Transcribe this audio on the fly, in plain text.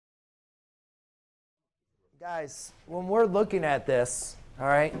Guys, when we're looking at this, all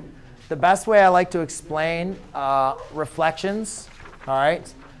right, the best way I like to explain reflections, all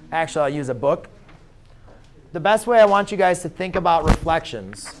right, actually I'll use a book. The best way I want you guys to think about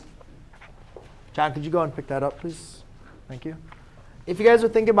reflections. John, could you go and pick that up, please? Thank you. If you guys are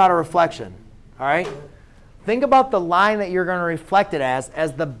thinking about a reflection, all right, think about the line that you're going to reflect it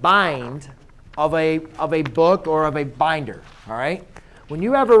as the bind of a book or of a binder, all right? When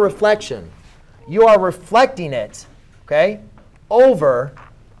you have a reflection, you are reflecting it, okay, over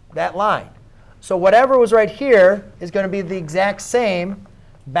that line. So whatever was right here is going to be the exact same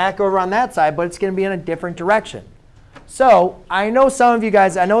back over on that side, but it's going to be in a different direction. So I know some of you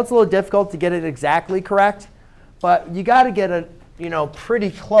guys, I know it's a little difficult to get it exactly correct, but you got to get it, pretty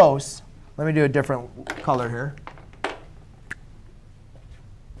close. Let me do a different color here.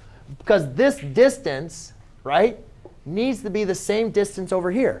 Because this distance, right, needs to be the same distance over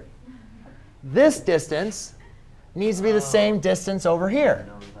here. This distance needs to be the same distance over here.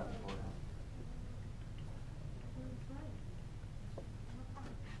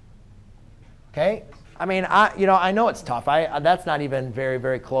 Okay? I mean, I know it's tough. That's not even very,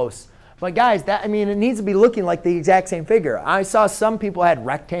 very close. But guys, it needs to be looking like the exact same figure. I saw some people had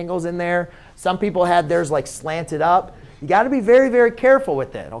rectangles in there. Some people had theirs like slanted up. You got to be very, very careful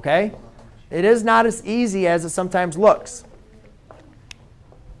with it, okay? It is not as easy as it sometimes looks.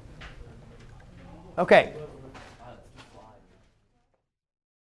 OK,